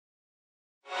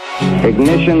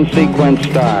Ignition sequence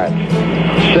start.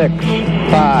 6,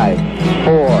 5,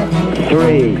 4,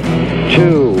 3,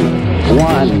 2,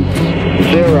 1,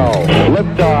 0.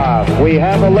 Liftoff. We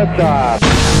have a liftoff.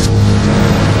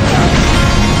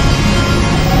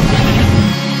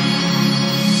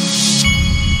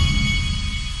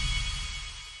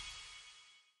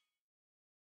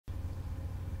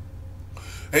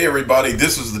 Hey everybody,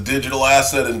 this is the Digital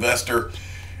Asset Investor,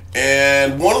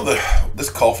 and this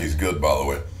coffee's good, by the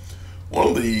way. One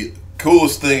of the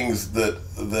coolest things that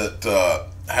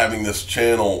having this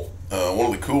channel, one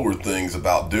of the cooler things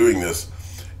about doing this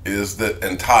is that,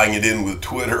 and tying it in with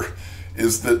Twitter,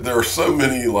 is that there are so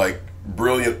many like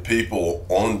brilliant people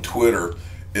on Twitter.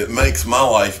 It makes my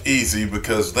life easy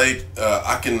because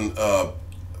I can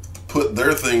put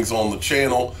their things on the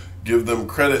channel, give them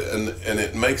credit, and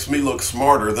it makes me look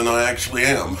smarter than I actually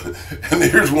am. And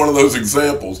here's one of those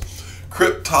examples.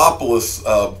 Cryptopolis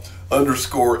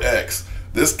 _X.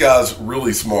 This guy's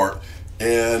really smart,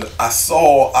 and I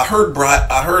heard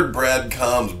Brad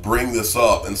Combs bring this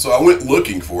up, and so I went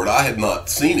looking for it. I had not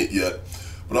seen it yet,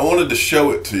 but I wanted to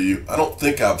show it to you. I don't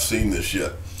think I've seen this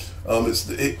yet. He calls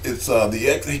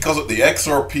it the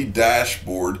XRP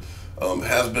dashboard.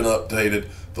 Has been updated.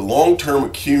 The long-term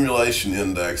accumulation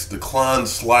index declined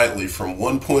slightly from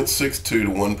 1.62 to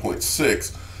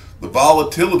 1.6. The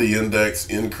volatility index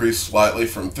increased slightly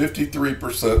from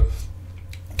 53%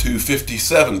 to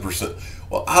 57%.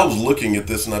 Well, I was looking at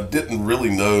this and I didn't really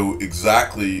know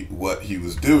exactly what he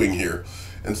was doing here.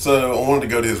 And so I wanted to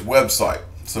go to his website.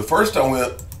 So first I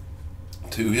went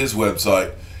to his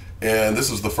website, and this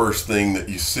is the first thing that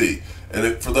you see.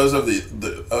 And for those of you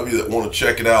that want to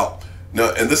check it out,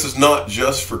 now, and this is not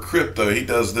just for crypto, he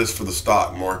does this for the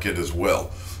stock market as well.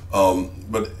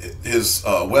 But his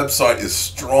website is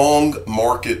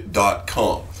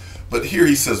strongmarket.com. But here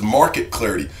he says market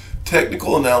clarity.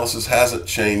 Technical analysis hasn't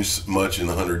changed much in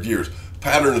 100 years.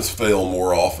 Patterns fail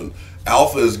more often.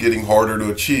 Alpha is getting harder to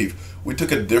achieve. We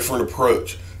took a different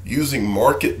approach, using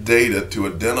market data to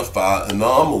identify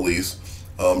anomalies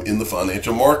in the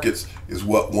financial markets is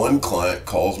what one client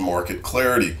calls market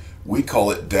clarity. We call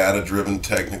it data-driven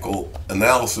technical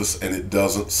analysis, and it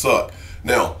doesn't suck.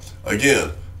 Now,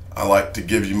 again, I like to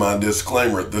give you my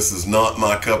disclaimer. This is not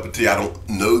my cup of tea. I don't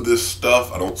know this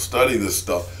stuff. I don't study this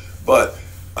stuff. But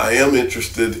I am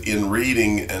interested in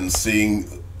reading and seeing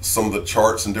some of the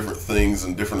charts and different things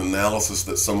and different analysis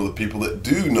that some of the people that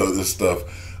do know this stuff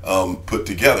put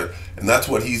together. And that's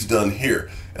what he's done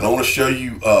here. And I want to show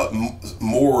you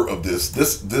more of this.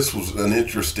 This was an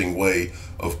interesting way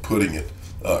of putting it.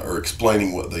 Or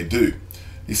explaining what they do.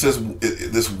 He says,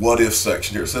 this what if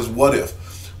section here, it says, what if?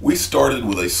 We started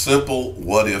with a simple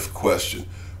what if question.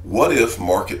 What if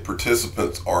market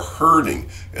participants are herding?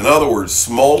 In other words,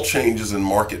 small changes in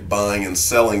market buying and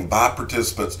selling by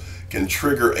participants can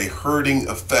trigger a herding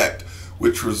effect,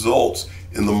 which results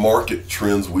in the market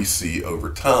trends we see over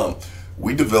time.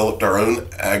 We developed our own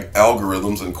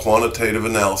algorithms and quantitative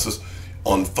analysis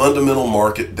on fundamental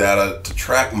market data to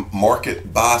track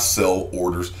market buy-sell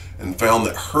orders, and found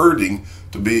herding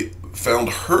to be an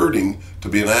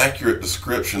accurate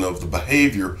description of the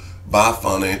behavior by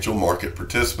financial market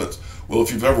participants. Well,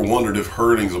 if you've ever wondered if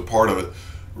herding is a part of it,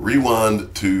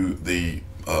 rewind to the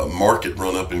market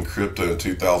run-up in crypto in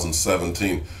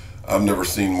 2017. I've never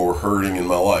seen more herding in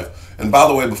my life. And by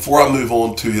the way, before I move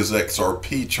on to his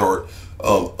XRP chart,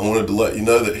 I wanted to let you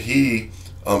know that he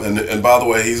and by the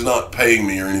way, he's not paying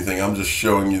me or anything. I'm just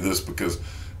showing you this because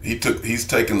he's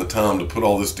taken the time to put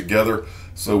all this together.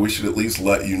 So we should at least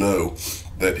let you know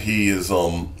that he is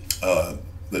that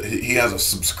he has a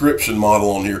subscription model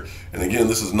on here. And again,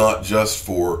 this is not just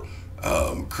for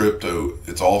crypto.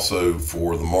 It's also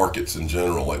for the markets in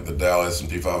general, like the Dow,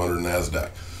 S&P 500, NASDAQ.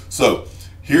 So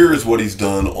here is what he's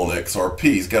done on XRP.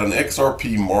 He's got an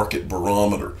XRP market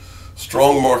barometer,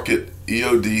 strong market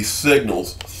EOD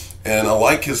signals. And I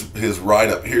like his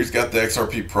write-up. Here he's got the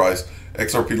XRP price,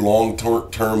 XRP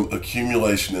long-term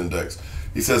accumulation index.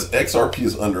 He says XRP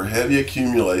is under heavy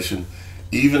accumulation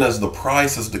even as the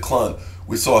price has declined.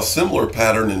 We saw a similar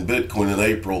pattern in Bitcoin in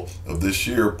April of this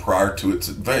year prior to its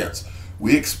advance.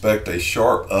 We expect a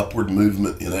sharp upward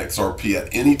movement in XRP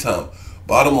at any time.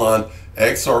 Bottom line,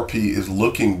 XRP is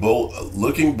looking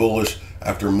bullish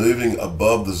after moving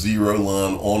above the zero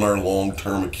line on our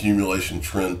long-term accumulation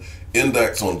trend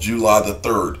index on July the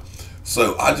 3rd.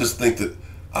 So I think that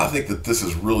this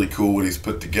is really cool what he's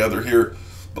put together here.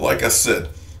 But like I said,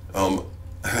 I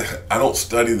don't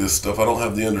study this stuff. I don't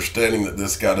have the understanding that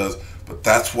this guy does. But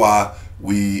that's why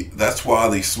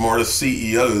the smartest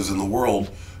CEOs in the world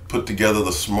put together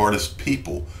the smartest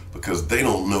people because they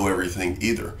don't know everything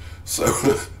either. So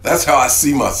that's how I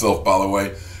see myself, by the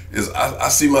way, is I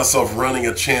see myself running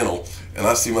a channel, and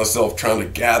I see myself trying to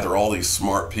gather all these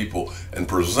smart people and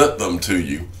present them to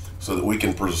you so that we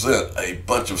can present a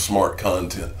bunch of smart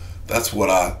content. That's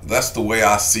the way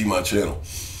I see my channel.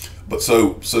 But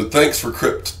so thanks for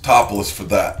Cryptopolis for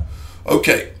that.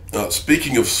 Okay,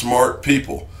 speaking of smart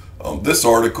people, this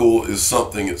article is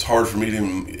something it's hard for me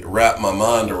to wrap my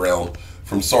mind around,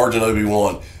 from Sergeant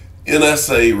Obi-Wan.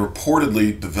 NSA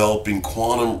reportedly developing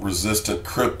quantum resistant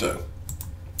crypto.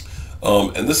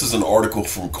 And this is an article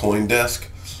from CoinDesk.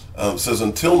 It says,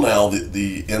 until now,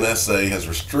 the NSA has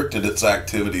restricted its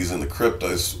activities in the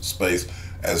crypto space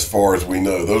as far as we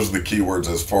know. Those are the keywords,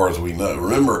 as far as we know.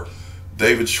 Remember,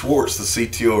 David Schwartz, the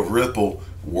CTO of Ripple,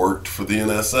 worked for the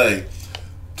NSA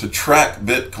to track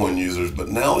Bitcoin users, but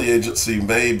now the agency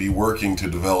may be working to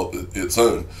develop its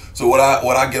own. So what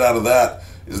I get out of that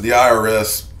is the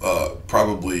IRS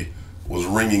probably was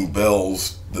ringing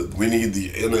bells that we need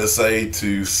the NSA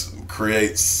to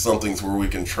create something where we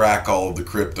can track all of the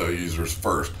crypto users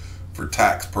first for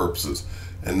tax purposes.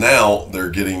 And now they're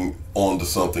getting on to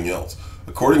something else.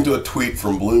 According to a tweet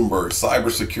from Bloomberg,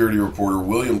 cybersecurity reporter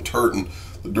William Turton,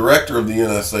 the director of the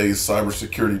NSA's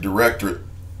Cybersecurity Directorate,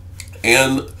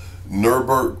 Ann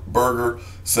Nuremberger,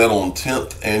 said on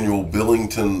 10th Annual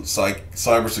Billington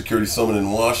Cybersecurity Summit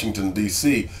in Washington,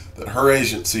 D.C., that her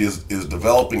agency is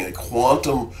developing a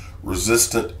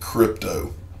quantum-resistant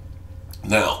crypto.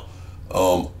 Now,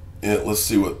 let's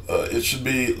see what it should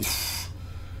be. Let's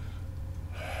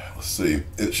see.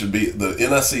 It should be the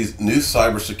NSA's new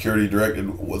cybersecurity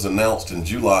directive was announced in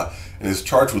July and is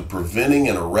charged with preventing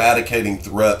and eradicating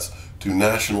threats to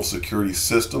national security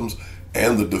systems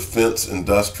and the defense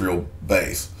industrial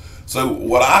base. So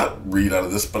what I read out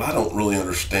of this, but I don't really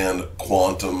understand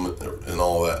quantum and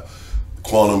all that,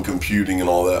 quantum computing and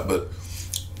all that, but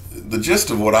the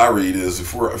gist of what I read is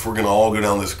if we're going to all go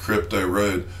down this crypto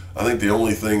road, I think the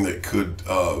only thing that could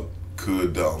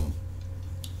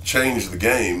change the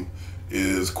game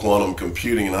is quantum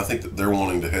computing, and I think that they're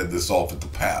wanting to head this off at the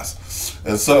pass.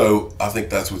 And so I think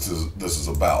that's what this is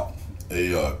about,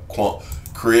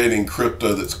 creating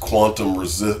crypto that's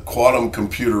quantum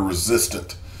computer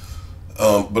resistant.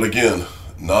 But again,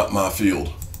 not my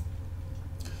field.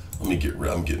 I'm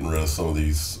getting rid of some of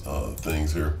these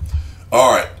things here.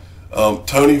 All right,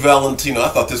 Tony Valentino, I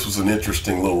thought this was an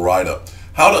interesting little write-up.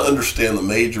 How to understand the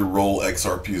major role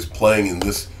XRP is playing in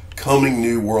this coming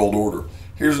new world order.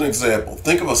 Here's an example.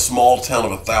 Think of a small town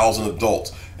of 1,000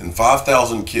 adults and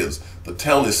 5,000 kids. The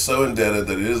town is so indebted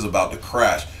that it is about to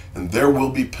crash, and there will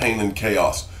be pain and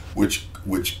chaos, which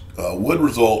would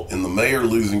result in the mayor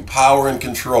losing power and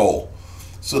control.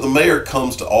 So the mayor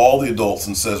comes to all the adults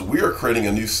and says, we are creating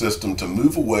a new system to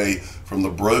move away from the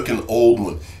broken old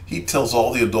one. He tells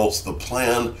all the adults the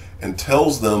plan and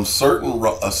tells them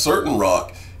a certain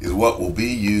rock is what will be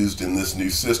used in this new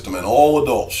system, and all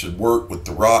adults should work with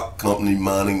the rock company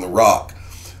mining the rock.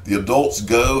 The adults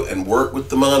go and work with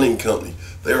the mining company.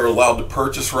 They are allowed to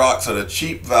purchase rocks at a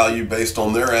cheap value based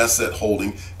on their asset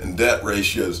holding and debt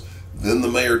ratios. Then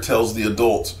the mayor tells the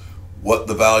adults what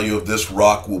the value of this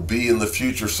rock will be in the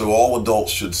future, so all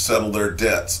adults should settle their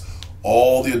debts.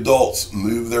 All the adults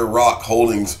move their rock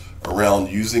holdings around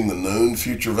using the known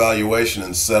future valuation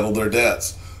and settle their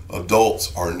debts.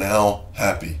 Adults are now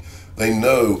happy. They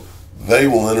know they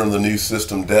will enter the new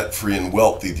system debt-free and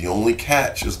wealthy. The only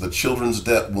catch is the children's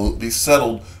debt won't be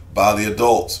settled by the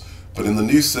adults. But in the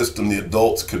new system, the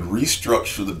adults could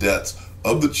restructure the debts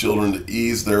of the children to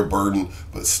ease their burden,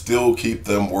 but still keep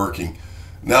them working.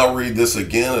 Now read this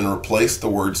again and replace the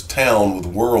words town with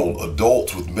world,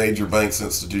 adults with major banks,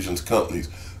 institutions, companies,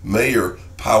 mayor,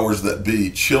 powers that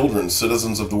be, children,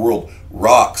 citizens of the world,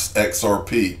 rocks,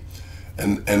 XRP.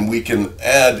 And we can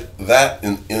add that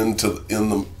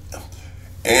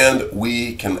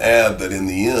we can add that in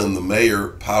the end, the mayor,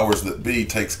 powers that be,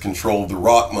 takes control of the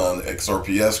rock mine,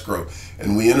 XRP escrow,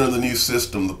 and we enter the new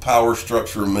system. The power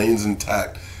structure remains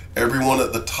intact. Everyone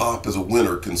at the top is a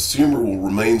winner. Consumer will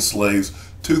remain slaves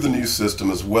to the new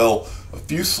system as well. A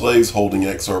few slaves holding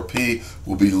XRP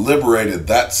will be liberated.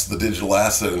 That's the digital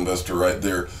asset investor right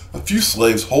there. A few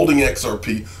slaves holding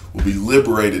XRP will be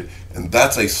liberated, and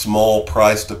that's a small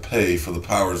price to pay for the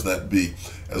powers that be.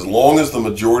 As long as the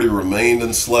majority remained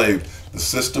enslaved, the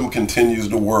system continues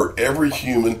to work. Every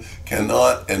human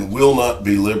cannot and will not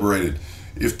be liberated.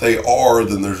 If they are,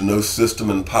 then there's no system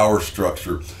and power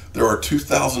structure. There are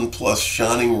 2,000 plus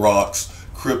shining rocks,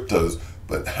 cryptos,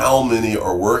 but how many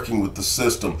are working with the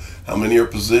system? How many are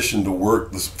positioned to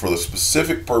work for the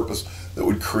specific purpose that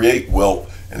would create wealth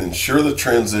and ensure the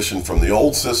transition from the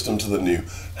old system to the new.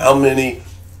 How many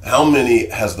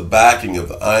has the backing of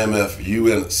the IMF,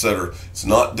 UN, etc.? It's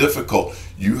not difficult.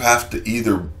 You have to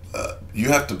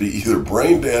be either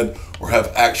brain dead or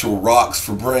have actual rocks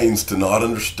for brains to not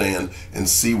understand and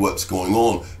see what's going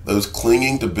on. Those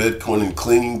clinging to Bitcoin and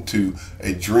clinging to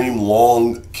a dream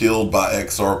long killed by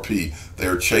XRP. They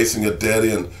are chasing a dead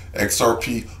end.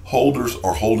 XRP holders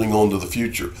are holding on to the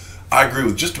future. I agree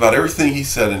with just about everything he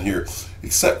said in here,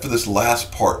 except for this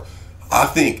last part. I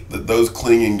think that those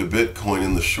clinging to Bitcoin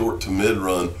in the short to mid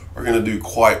run are going to do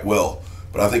quite well.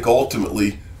 But I think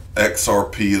ultimately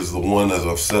XRP is the one, as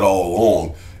I've said all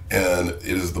along, and it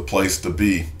is the place to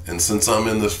be. And since I'm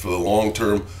in this for the long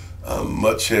term, I'm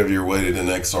much heavier weighted in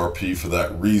XRP for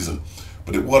that reason.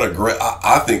 But what a great,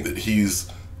 I think that he's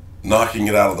knocking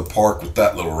it out of the park with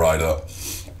that little write-up.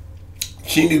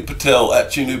 Chinu Patel at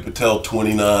Chinu Patel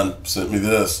 29 sent me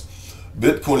this.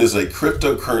 Bitcoin is a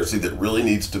cryptocurrency that really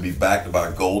needs to be backed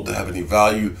by gold to have any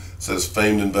value, says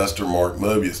famed investor Mark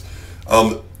Mobius.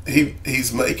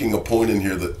 He's making a point in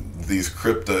here that these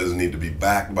cryptos need to be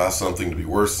backed by something to be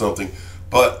worth something,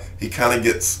 but he kind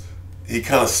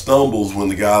of stumbles when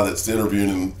the guy that's interviewing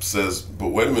him says, but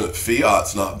wait a minute,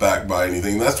 fiat's not backed by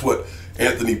anything. That's what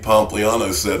Anthony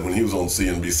Pompliano said when he was on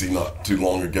CNBC not too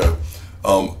long ago.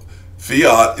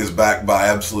 Fiat is backed by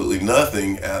absolutely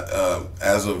nothing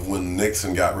as of when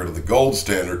Nixon got rid of the gold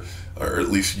standard, or at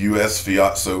least U.S.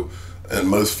 fiat, and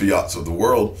most fiats of the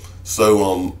world.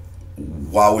 So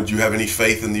why would you have any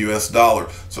faith in the U.S. dollar?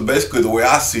 So basically the way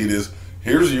I see it is,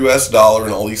 here's U.S. dollar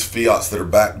and all these fiats that are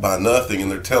backed by nothing,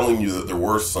 and they're telling you that they're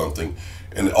worth something.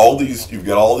 And you've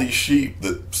got all these sheep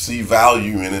that see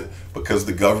value in it because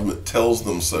the government tells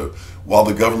them so, while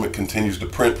the government continues to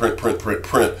print.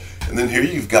 And then here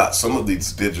you've got some of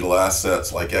these digital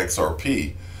assets like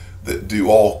XRP that do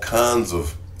all kinds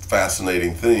of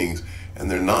fascinating things,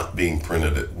 and they're not being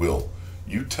printed at will.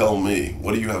 You tell me,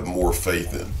 what do you have more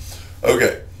faith in?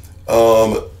 Okay,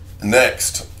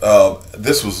 next,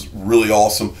 this was really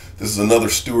awesome. This is another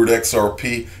Stewart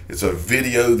XRP. It's a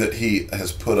video that he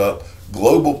has put up,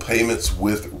 Global Payments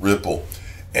with Ripple.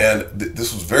 And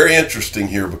this was very interesting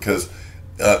here because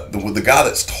the guy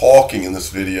that's talking in this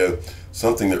video,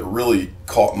 something that really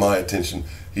caught my attention,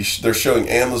 they're showing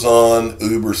Amazon,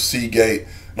 Uber, Seagate,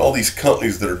 and all these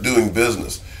companies that are doing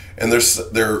business. And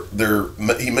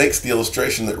he makes the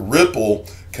illustration that Ripple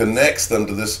connects them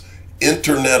to this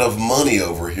internet of money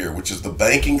over here, which is the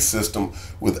banking system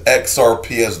with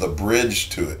XRP as the bridge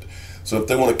to it. So if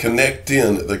they want to connect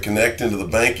in, they connect into the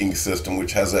banking system,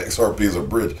 which has XRP as a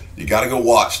bridge. You got to go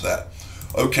watch that.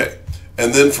 Okay,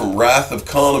 and then from Wrath of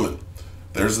Kahneman,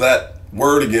 there's that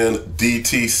word again,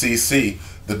 DTCC.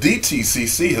 The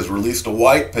DTCC has released a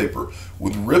white paper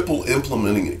with Ripple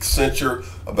implementing Accenture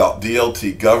about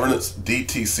DLT governance.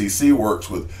 DTCC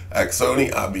works with Axoni,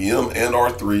 IBM, and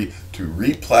R3 to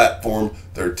re-platform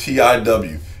their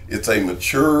TIW. It's a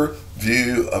mature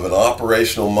view of an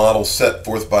operational model set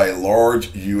forth by a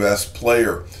large U.S.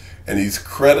 player. And he's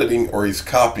copying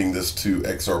this to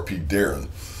XRP Darren.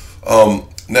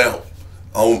 Now,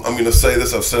 I'm going to say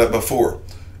this, I've said it before.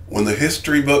 When the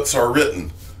history books are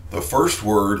written, the first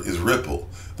word is Ripple,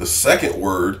 the second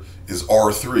word is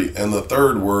R3, and the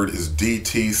third word is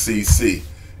DTCC.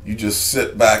 You just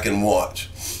sit back and watch.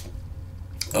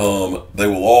 They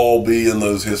will all be in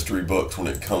those history books when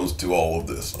it comes to all of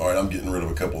this. All right, I'm getting rid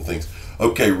of a couple of things.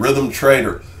 Okay, Rhythm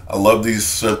Trader. I love these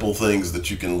simple things that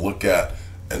you can look at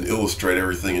and illustrate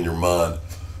everything in your mind.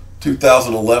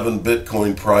 2011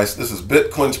 Bitcoin price. This is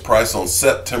Bitcoin's price on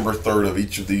September 3rd of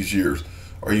each of these years.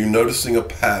 Are you noticing a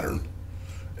pattern?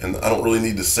 And I don't really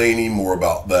need to say any more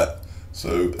about that.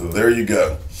 So there you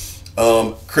go.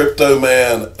 Crypto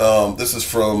Man, this is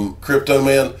from Crypto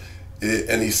Man,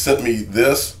 and he sent me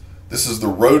this. This is the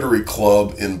Rotary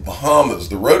Club in Bahamas.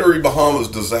 The Rotary Bahamas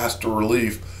Disaster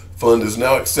Relief Fund is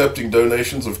now accepting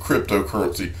donations of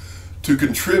cryptocurrency. To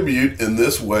contribute in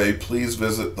this way, please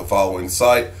visit the following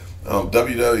site,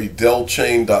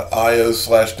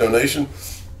 www.delchain.io/donation.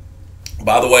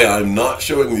 By the way, I'm not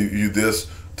showing you this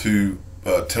to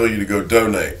tell you to go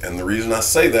donate. And the reason I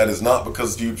say that is not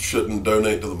because you shouldn't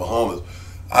donate to the Bahamas.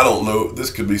 I don't know.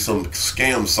 This could be some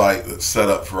scam site that's set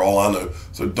up for all I know.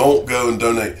 So don't go and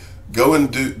donate. Go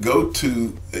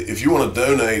to, if you want to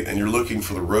donate and you're looking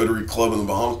for the Rotary Club in the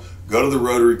Bahamas, go to the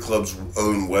Rotary Club's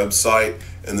own website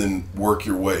and then work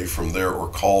your way from there, or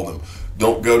call them.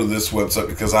 Don't go to this website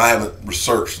because I haven't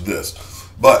researched this.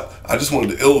 But I just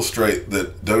wanted to illustrate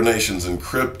that donations in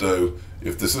crypto,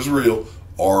 if this is real,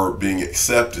 are being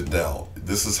accepted now.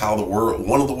 This is how the world,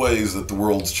 one of the ways that the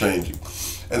world's changing.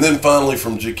 And then finally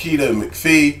from Jaquito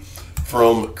McPhee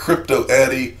from Crypto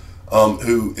Eddie,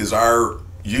 who is our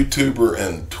YouTuber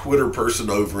and Twitter person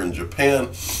over in Japan.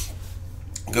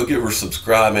 Go give her a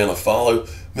subscribe and a follow.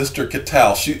 Mr.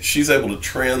 Capital, she's able to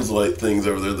translate things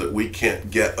over there that we can't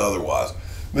get otherwise.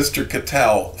 Mr.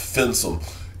 Capital Finsum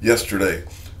yesterday.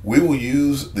 We will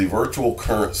use the virtual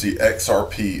currency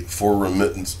XRP for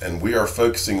remittance, and we are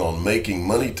focusing on making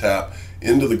money tap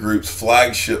into the group's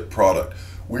flagship product.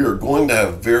 We are going to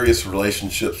have various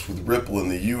relationships with Ripple in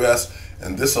the US,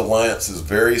 and this alliance is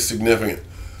very significant.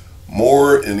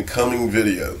 More in the coming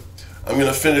video. I'm going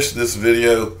to finish this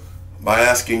video by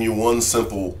asking you one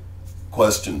simple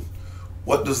question.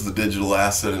 What does the digital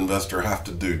asset investor have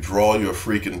to do? Draw you a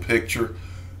freaking picture?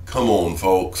 Come on,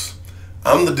 folks.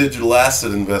 I'm the digital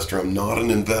asset investor. I'm not an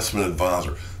investment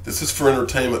advisor. This is for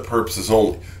entertainment purposes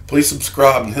only. Please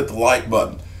subscribe and hit the like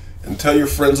button. And tell your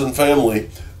friends and family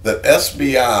that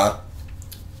SBI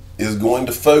is going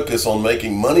to focus on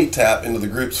making money tap into the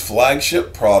group's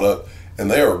flagship product, and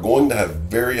they are going to have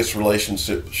various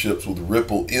relationships with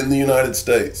Ripple in the United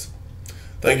States.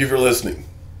 Thank you for listening.